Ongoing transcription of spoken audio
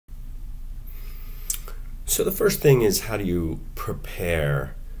So the first thing is, how do you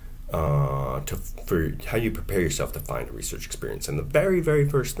prepare how you prepare yourself to find a research experience? And the very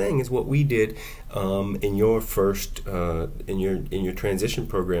first thing is what we did in your first in your transition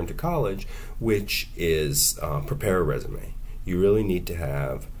program to college, which is prepare a resume. You really need to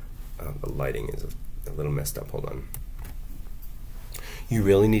have the lighting is a little messed up. Hold on. You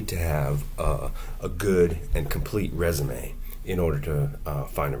really need to have a good and complete resume in order to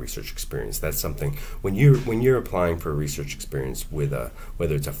find a research experience. That's something when you're applying for a research experience with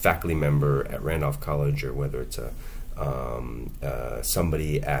whether it's a faculty member at Randolph College or whether it's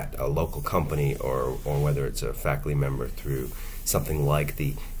somebody at a local company or whether it's a faculty member through something like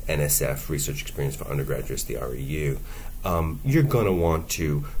the NSF Research Experience for Undergraduates, the REU, you're going to want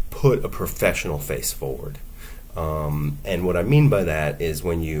to put a professional face forward. And what I mean by that is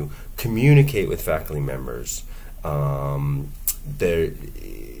when you communicate with faculty members,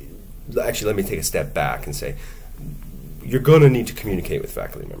 actually, let me take a step back and say you're going to need to communicate with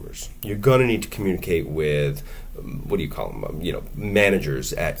faculty members. You're going to need to communicate with, what do you call them,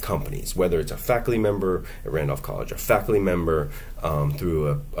 managers at companies, whether it's a faculty member at Randolph College, a faculty member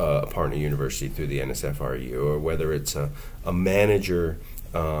through a partner university through the NSF-REU, or whether it's a manager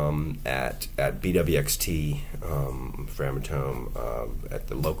at BWXT, Framatome, at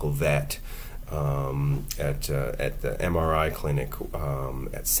the local vet, at the MRI clinic,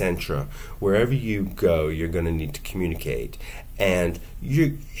 at Centra, wherever you go, you're going to need to communicate. And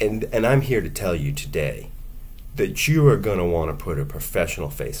I'm here to tell you today that you are going to want to put a professional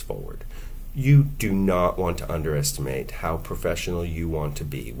face forward. You do not want to underestimate how professional you want to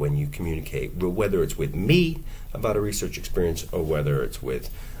be when you communicate, whether it's with me about a research experience or whether it's with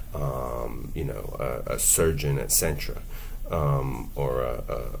a surgeon at Centra, or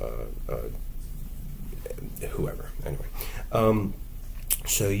whoever. Anyway,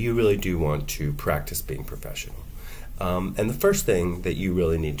 so you really do want to practice being professional. And the first thing that you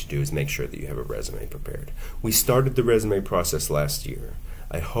really need to do is make sure that you have a resume prepared. We started the resume process last year.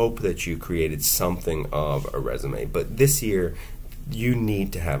 I hope that you created something of a resume, but this year you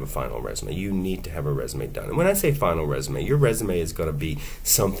need to have a final resume. You need to have a resume done. And when I say final resume, your resume is going to be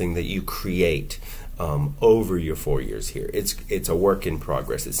something that you create over your 4 years here. It's a work in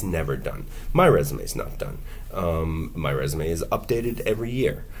progress. It's never done. My resume is not done. My resume is updated every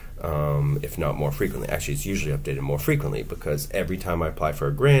year, if not more frequently. Actually, it's usually updated more frequently because every time I apply for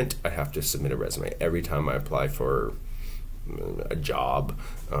a grant, I have to submit a resume. Every time I apply for a job,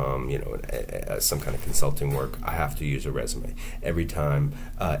 some kind of consulting work, I have to use a resume. Every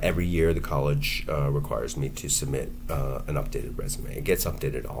year the college requires me to submit an updated resume. It gets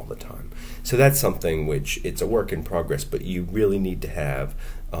updated all the time. So that's something which it's a work in progress, but you really need to have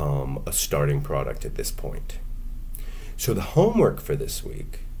a starting product at this point. So the homework for this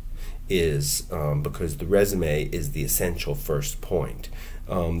week is, because the resume is the essential first point,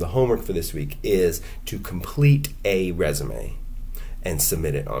 the homework for this week is to complete a resume and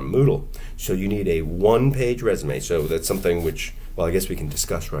submit it on Moodle. So you need a one-page resume. So that's something which, well, I guess we can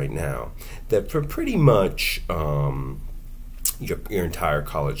discuss right now, that for pretty much your entire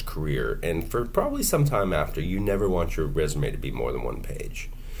college career and for probably some time after, you never want your resume to be more than one page.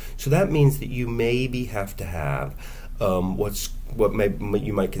 So that means that you maybe have to have what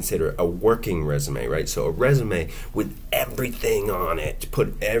you might consider a working resume, right? So a resume with everything on it,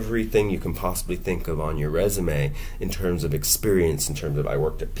 put everything you can possibly think of on your resume in terms of experience, in terms of I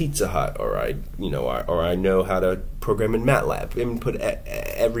worked at Pizza Hut, or I know how to program in MATLAB, and put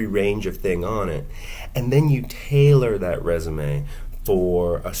every range of thing on it, and then you tailor that resume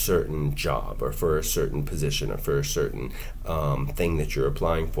for a certain job or for a certain position or for a certain thing that you're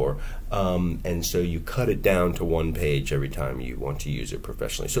applying for. And so you cut it down to one page every time you want to use it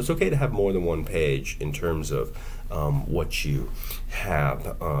professionally. So it's okay to have more than one page in terms of what you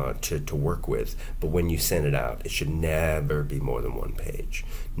have to work with, but when you send it out, it should never be more than one page.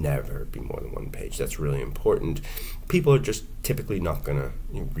 Never be more than one page. That's really important. People are just typically not going to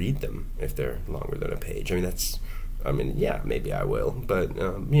read them if they're longer than a page. Yeah, maybe I will, but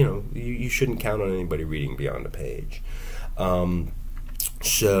you shouldn't count on anybody reading beyond a page.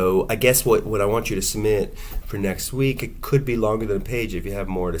 So I guess what I want you to submit for next week, it could be longer than a page if you have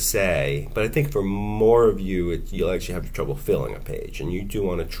more to say, but I think for more of you, you'll actually have trouble filling a page, and you do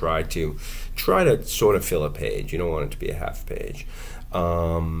want to try to sort of fill a page. You don't want it to be a half page.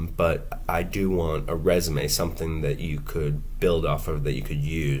 But I do want a resume, something that you could build off of, that you could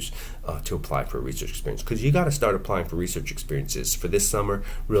use to apply for a research experience. Because you got to start applying for research experiences for this summer,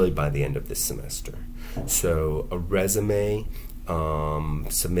 really by the end of this semester. So a resume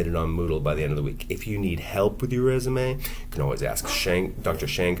submit it on Moodle by the end of the week. If you need help with your resume, you can always ask Dr.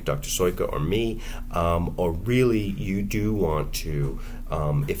 Shank, Dr. Soika, or me, or really you do want to,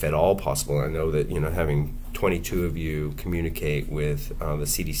 if at all possible. I know that having 22 of you communicate with the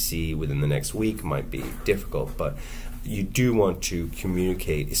CDC within the next week might be difficult, but you do want to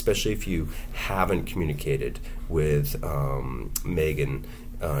communicate, especially if you haven't communicated with Megan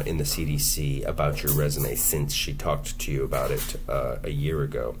in the CDC about your resume since she talked to you about it a year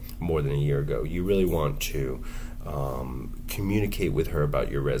ago, more than a year ago. You really want to communicate with her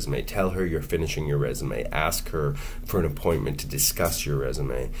about your resume. Tell her you're finishing your resume. Ask her for an appointment to discuss your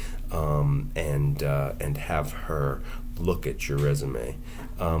resume, and have her look at your resume.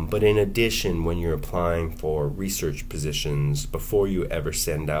 But in addition, when you're applying for research positions, before you ever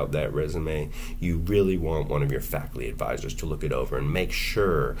send out that resume, you really want one of your faculty advisors to look it over and make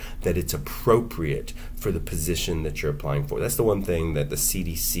sure that it's appropriate for the position that you're applying for. That's the one thing that the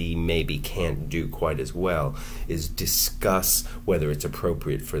CDC maybe can't do quite as well, is discuss whether it's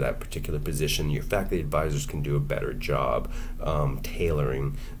appropriate for that particular position. Your faculty advisors can do a better job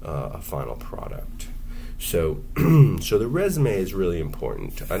tailoring a final product. So, so the resume is really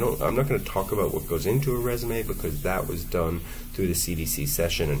important. I'm not going to talk about what goes into a resume because that was done through the CDC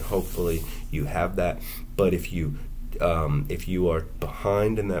session, and hopefully you have that. But if you are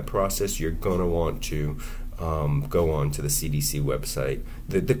behind in that process, you're going to want to go on to the CDC website,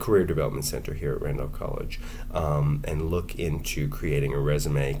 the Career Development Center here at Randolph College, and look into creating a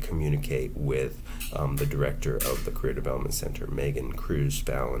resume. Communicate with the director of the Career Development Center, Megan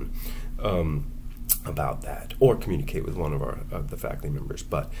Cruz-Fallon, about that, or communicate with one of the faculty members.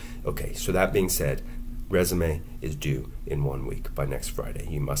 But okay, so that being said, resume is due in 1 week. By next Friday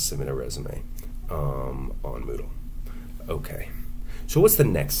you must submit a resume on Moodle. Okay, so what's the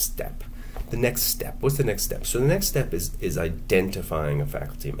next step? What's the next step? So the next step is identifying a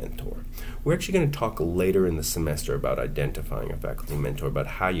faculty mentor. We're actually going to talk later in the semester about identifying a faculty mentor, about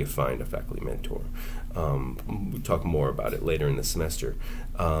how you find a faculty mentor. We'll talk more about it later in the semester.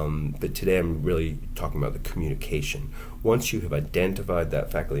 But today I'm really talking about the communication. Once you have identified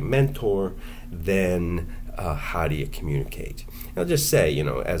that faculty mentor, then how do you communicate? And I'll just say,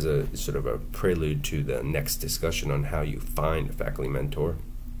 as a sort of a prelude to the next discussion on how you find a faculty mentor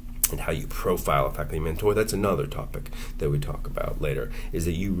and how you profile a faculty mentor, that's another topic that we talk about later, is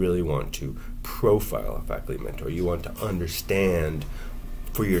that you really want to profile a faculty mentor. You want to understand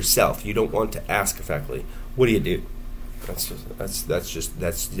for yourself. You don't want to ask a faculty, what do you do? That's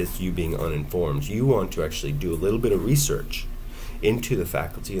just you being uninformed. You want to actually do a little bit of research into the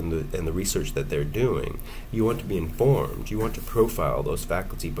faculty and the research that they're doing. You want to be informed. You want to profile those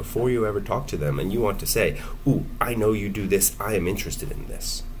faculty before you ever talk to them, and you want to say, ooh, I know you do this, I am interested in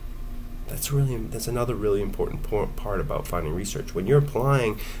this. That's another really important part about finding research. When you're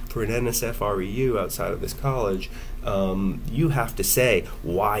applying for an NSF REU outside of this college, you have to say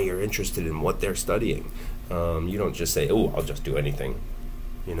why you're interested in what they're studying. You don't just say, oh, I'll just do anything.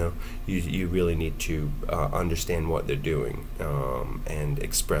 You really need to understand what they're doing and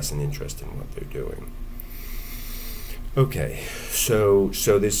express an interest in what they're doing. Okay, so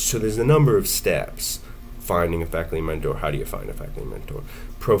there's a number of steps. Finding a faculty mentor. How do you find a faculty mentor?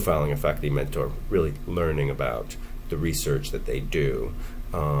 Profiling a faculty mentor, really learning about the research that they do,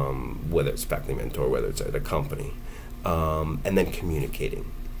 whether it's faculty mentor, whether it's at a company, and then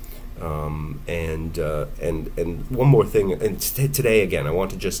communicating. And one more thing, and today again, I want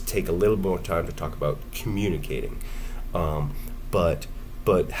to just take a little more time to talk about communicating. But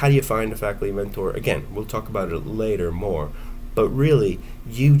how do you find a faculty mentor? Again, we'll talk about it later more. But really,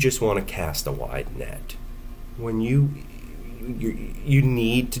 you just want to cast a wide net. When you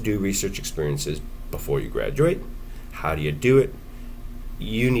need to do research experiences before you graduate. How do you do it?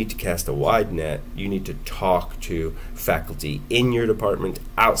 You need to cast a wide net. You need to talk to faculty in your department,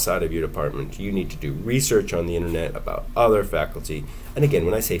 outside of your department. You need to do research on the internet about other faculty. And again,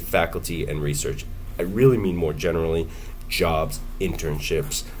 when I say faculty and research, I really mean more generally jobs,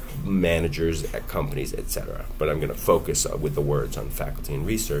 internships, managers at companies, etc. But I'm going to focus with the words on faculty and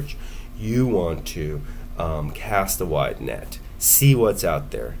research. You want to cast a wide net, see what's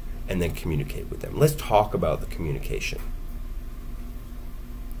out there, and then communicate with them. Let's talk about the communication.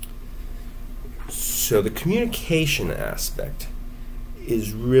 So the communication aspect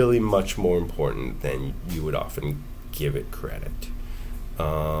is really much more important than you would often give it credit.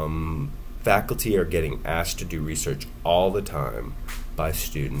 Faculty are getting asked to do research all the time by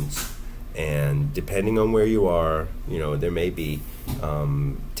students, and depending on where you are, there may be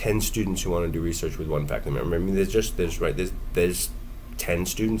 10 students who want to do research with one faculty member. I mean, there's 10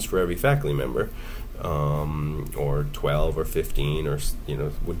 students for every faculty member, or 12 or 15, or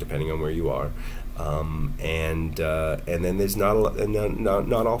depending on where you are. And then there's not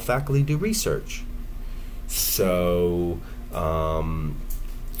all faculty do research. So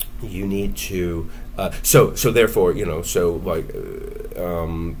you need to therefore,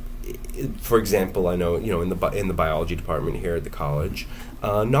 for example, I know, in the biology department here at the college,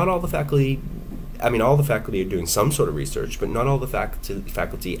 not all the faculty, all the faculty are doing some sort of research, but not all the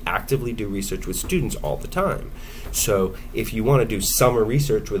faculty actively do research with students all the time. So if you want to do summer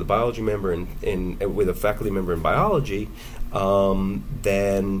research with a biology member with a faculty member in biology,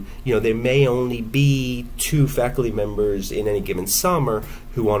 then there may only be 2 faculty members in any given summer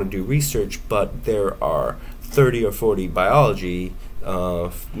who want to do research, but there are 30 or 40 biology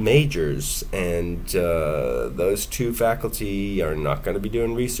majors, and those 2 faculty are not going to be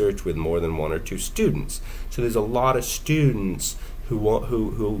doing research with more than 1 or 2 students. So there's a lot of students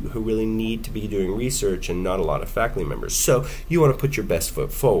who really need to be doing research, and not a lot of faculty members. So you want to put your best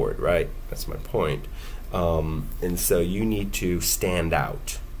foot forward, right? That's my point. And so you need to stand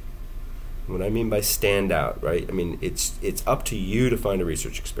out. What I mean by stand out, right? It's up to you to find a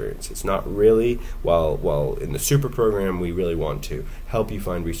research experience. It's not really, while in the super program we really want to help you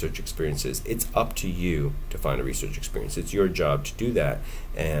find research experiences, it's up to you to find a research experience. It's your job to do that,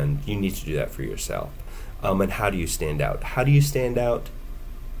 and you need to do that for yourself. And how do you stand out? How do you stand out?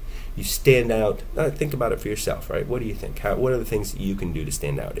 You stand out, think about it for yourself, right? What do you think? What are the things that you can do to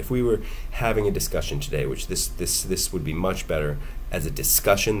stand out? If we were having a discussion today, which this would be much better as a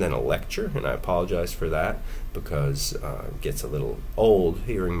discussion than a lecture, and I apologize for that, because it gets a little old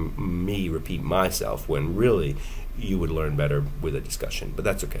hearing me repeat myself when really you would learn better with a discussion. But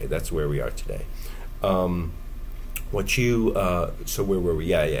that's okay. That's where we are today. So where were we?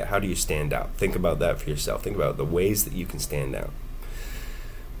 Yeah. How do you stand out? Think about that for yourself. Think about the ways that you can stand out.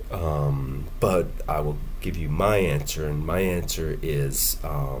 But I will give you my answer, and my answer is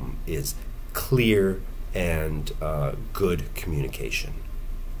clear and good communication.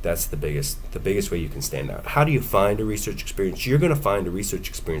 That's the biggest way you can stand out. How do you find a research experience? You're going to find a research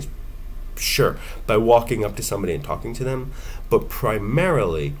experience, sure, by walking up to somebody and talking to them, but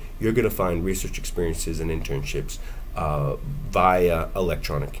primarily you're going to find research experiences and internships via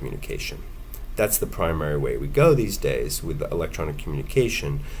electronic communication. That's the primary way we go these days with electronic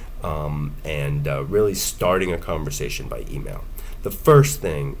communication, and really starting a conversation by email. The first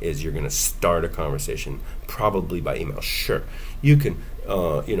thing is you're going to start a conversation probably by email. Sure, you can,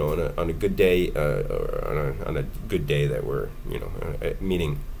 on a good day, or on a good day that we're,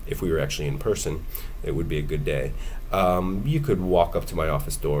 meaning if we were actually in person, it would be a good day. You could walk up to my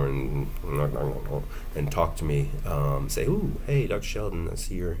office door and talk to me, say, "Ooh, hey, Dr. Sheldon, I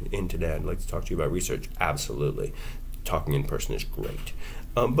see you're in today. I'd like to talk to you about research." Absolutely. Talking in person is great.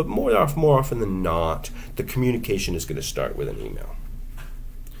 But more often than not, the communication is going to start with an email.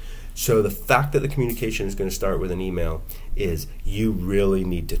 So the fact that the communication is going to start with an email is you really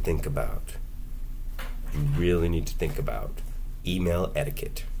need to think about. Email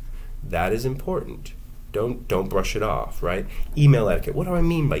etiquette. That is important. Don't brush it off, right? Email etiquette. What do I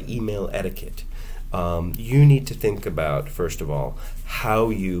mean by email etiquette? You need to think about, first of all, how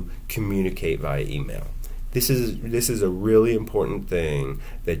you communicate via email. This is a really important thing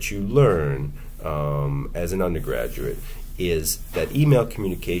that you learn as an undergraduate, is that email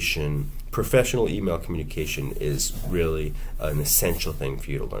communication, professional email communication, is really an essential thing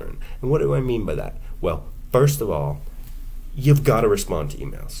for you to learn. And what do I mean by that? Well, first of all, you've got to respond to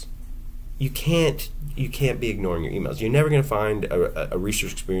emails. You can't be ignoring your emails. You're never going to find a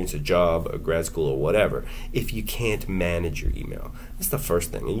research experience, a job, a grad school, or whatever if you can't manage your email. That's the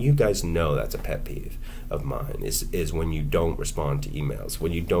first thing, and you guys know that's a pet peeve of mine, is when you don't respond to emails,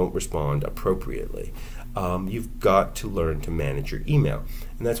 when you don't respond appropriately. You've got to learn to manage your email,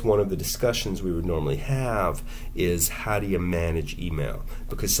 and that's one of the discussions we would normally have, is how do you manage email?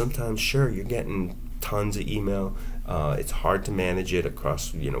 Because sometimes, sure, you're getting tons of email. It's hard to manage it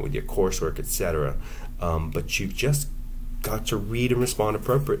across, with your coursework, etc. But you've just got to read and respond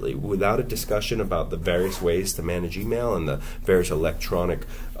appropriately. Without a discussion about the various ways to manage email and the various electronic,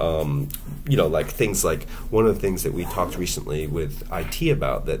 like things like, one of the things that we talked recently with IT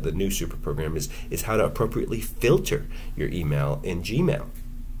about, that the new super program is how to appropriately filter your email in Gmail.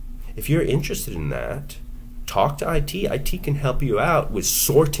 If you're interested in that, talk to IT. IT can help you out with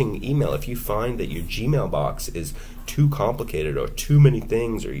sorting email. If you find that your Gmail box is too complicated or too many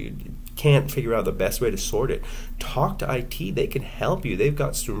things, or you can't figure out the best way to sort it, talk to IT. They can help you. They've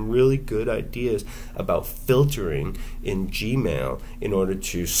got some really good ideas about filtering in Gmail in order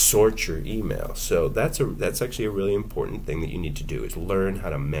to sort your email. So that's actually a really important thing that you need to do, is learn how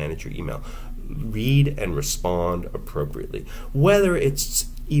to manage your email. Read and respond appropriately, whether it's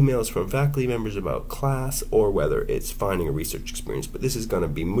emails from faculty members about class or whether it's finding a research experience. But this is going to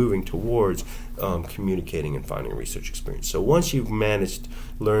be moving towards communicating and finding a research experience. So once you've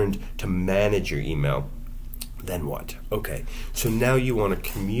learned to manage your email, then what? Okay, so now you want to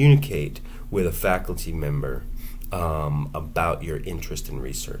communicate with a faculty member about your interest in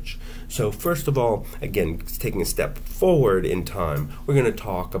research. So first of all, again, taking a step forward in time, we're going to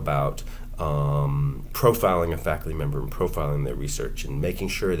talk about profiling a faculty member and profiling their research and making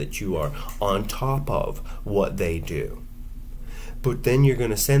sure that you are on top of what they do. But then you're going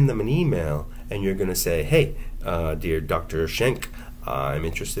to send them an email and you're going to say, hey, dear Dr. Schenk, I'm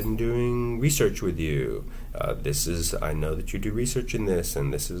interested in doing research with you. I know that you do research in this,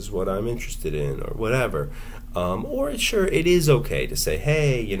 and this is what I'm interested in, or whatever. Or sure, it is okay to say,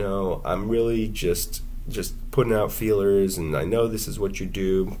 hey, you know, I'm really just putting out feelers, and I know this is what you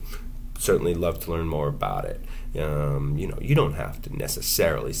do. Certainly love to learn more about it. You know, you don't have to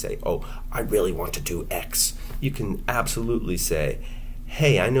necessarily say, oh, I really want to do X. You can absolutely say,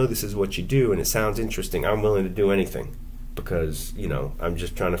 hey, I know this is what you do, and it sounds interesting. I'm willing to do anything, because, you know, I'm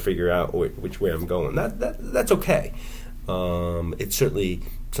just trying to figure out which way I'm going. That's okay. It's certainly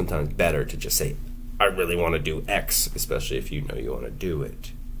sometimes better to just say, I really want to do X, especially if you know you want to do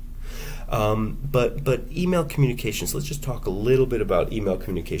it. But email communications, let's just talk a little bit about email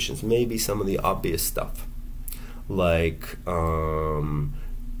communications, maybe some of the obvious stuff, like how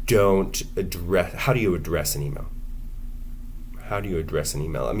do you address an email? How do you address an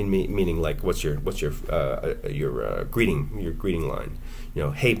email? I mean, meaning like what's your greeting line? You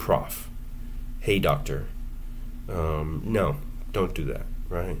know, hey prof, hey doctor. No, don't do that,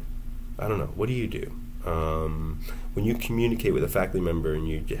 right? I don't know. What do you do? When you communicate with a faculty member and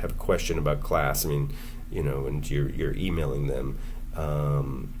you have a question about class, I mean, you know, and you're emailing them,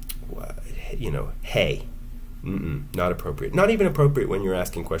 you know, hey, not appropriate. Not even appropriate when you're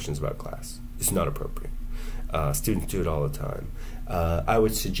asking questions about class. It's not appropriate. Students do it all the time. I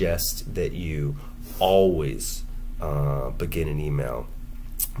would suggest that you always begin an email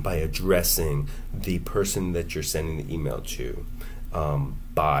by addressing the person that you're sending the email to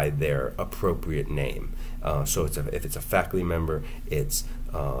by their appropriate name. So if it's a faculty member, it's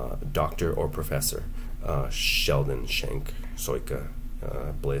Dr. or Professor Sheldon, Schenk, Soika,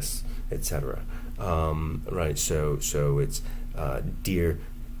 Bliss, etc. Right. So it's dear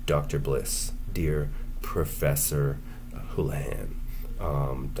Dr. Bliss, dear Professor Houlihan.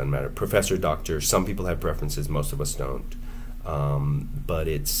 Doesn't matter. Professor, doctor. Some people have preferences. Most of us don't. But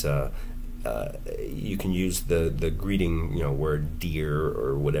it's you can use the greeting, you know, word dear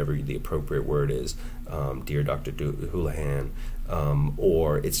or whatever the appropriate word is. Dear Dr. Houlihan,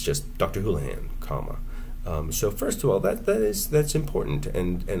 or it's just Dr. Houlihan, comma. So first of all, that's important,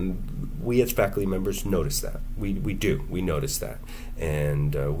 and we as faculty members notice that. We notice that,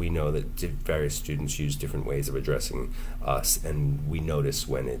 and we know that various students use different ways of addressing us, and we notice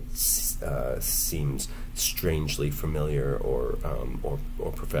when it seems strangely familiar or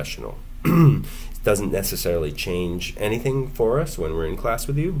professional. It doesn't necessarily change anything for us when we're in class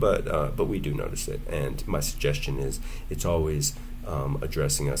with you, but we do notice it, and my suggestion is it's always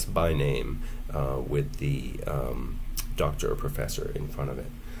addressing us by name with the doctor or professor in front of it.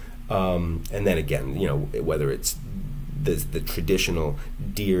 And then again, you know, whether it's the traditional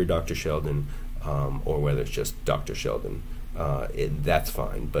dear Dr. Sheldon or whether it's just Dr. Sheldon, that's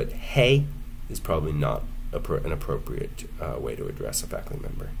fine. But hey is probably not an appropriate way to address a faculty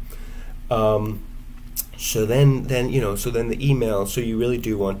member. So then the email, so you really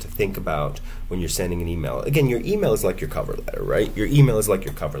do want to think about when you're sending an email. Again, your email is like your cover letter, right? Your email is like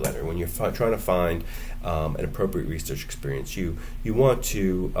your cover letter. When you're trying to find an appropriate research experience, you want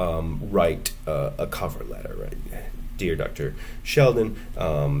to write a cover letter, right? Dear Dr. Sheldon,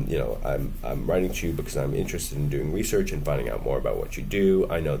 you know, I'm writing to you because I'm interested in doing research and finding out more about what you do.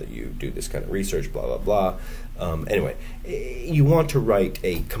 I know that you do this kind of research, blah, blah, blah. Anyway, you want to write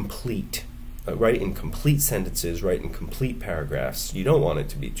a complete write in complete sentences, write in complete paragraphs. You don't want it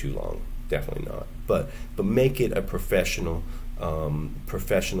to be too long, definitely not. But make it a professional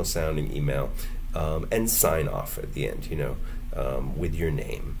sounding email, and sign off at the end, you know, with your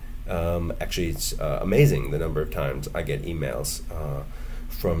name. Actually, it's amazing the number of times I get emails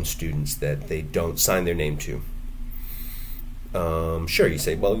from students that they don't sign their name to. Sure, you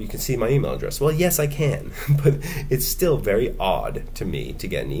say, well, you can see my email address. Well, yes, I can, but it's still very odd to me to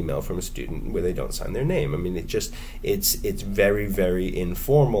get an email from a student where they don't sign their name. I mean, it's very, very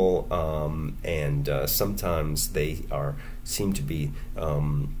informal, and sometimes they seem to be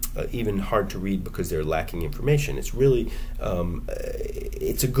even hard to read because they're lacking information. It's really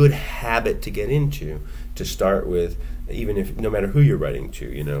it's a good habit to get into, to start with, even if no matter who you're writing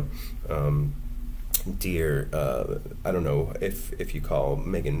to, dear, I don't know if you call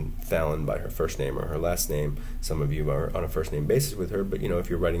Megan Fallon by her first name or her last name. Some of you are on a first name basis with her, but if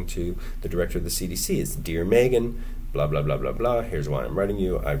you're writing to the director of the CDC, it's Dear Megan, blah blah blah blah blah. Here's why I'm writing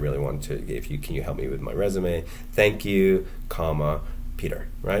you. I really want to. Can you help me with my resume? Thank you, comma, Peter.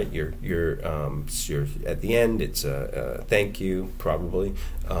 Right? You're at the end. It's a thank you probably,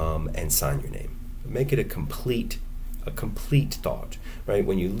 and sign your name. Make it a complete thought, right?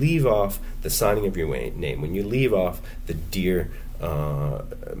 When you leave off the signing of your name, when you leave off the Dear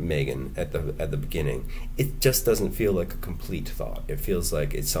Megan at the beginning, it just doesn't feel like a complete thought. It feels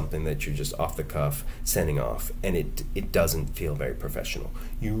like it's something that you're just off the cuff sending off, and it doesn't feel very professional.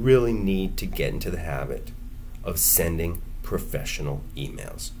 You really need to get into the habit of sending professional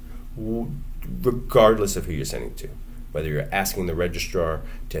emails, regardless of who you're sending to. Whether you're asking the registrar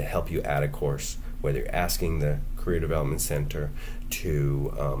to help you add a course, whether you're asking the Career Development Center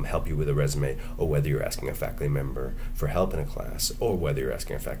to help you with a resume, or whether you're asking a faculty member for help in a class, or whether you're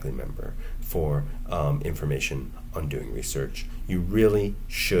asking a faculty member for information on doing research, you really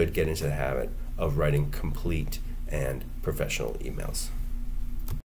should get into the habit of writing complete and professional emails.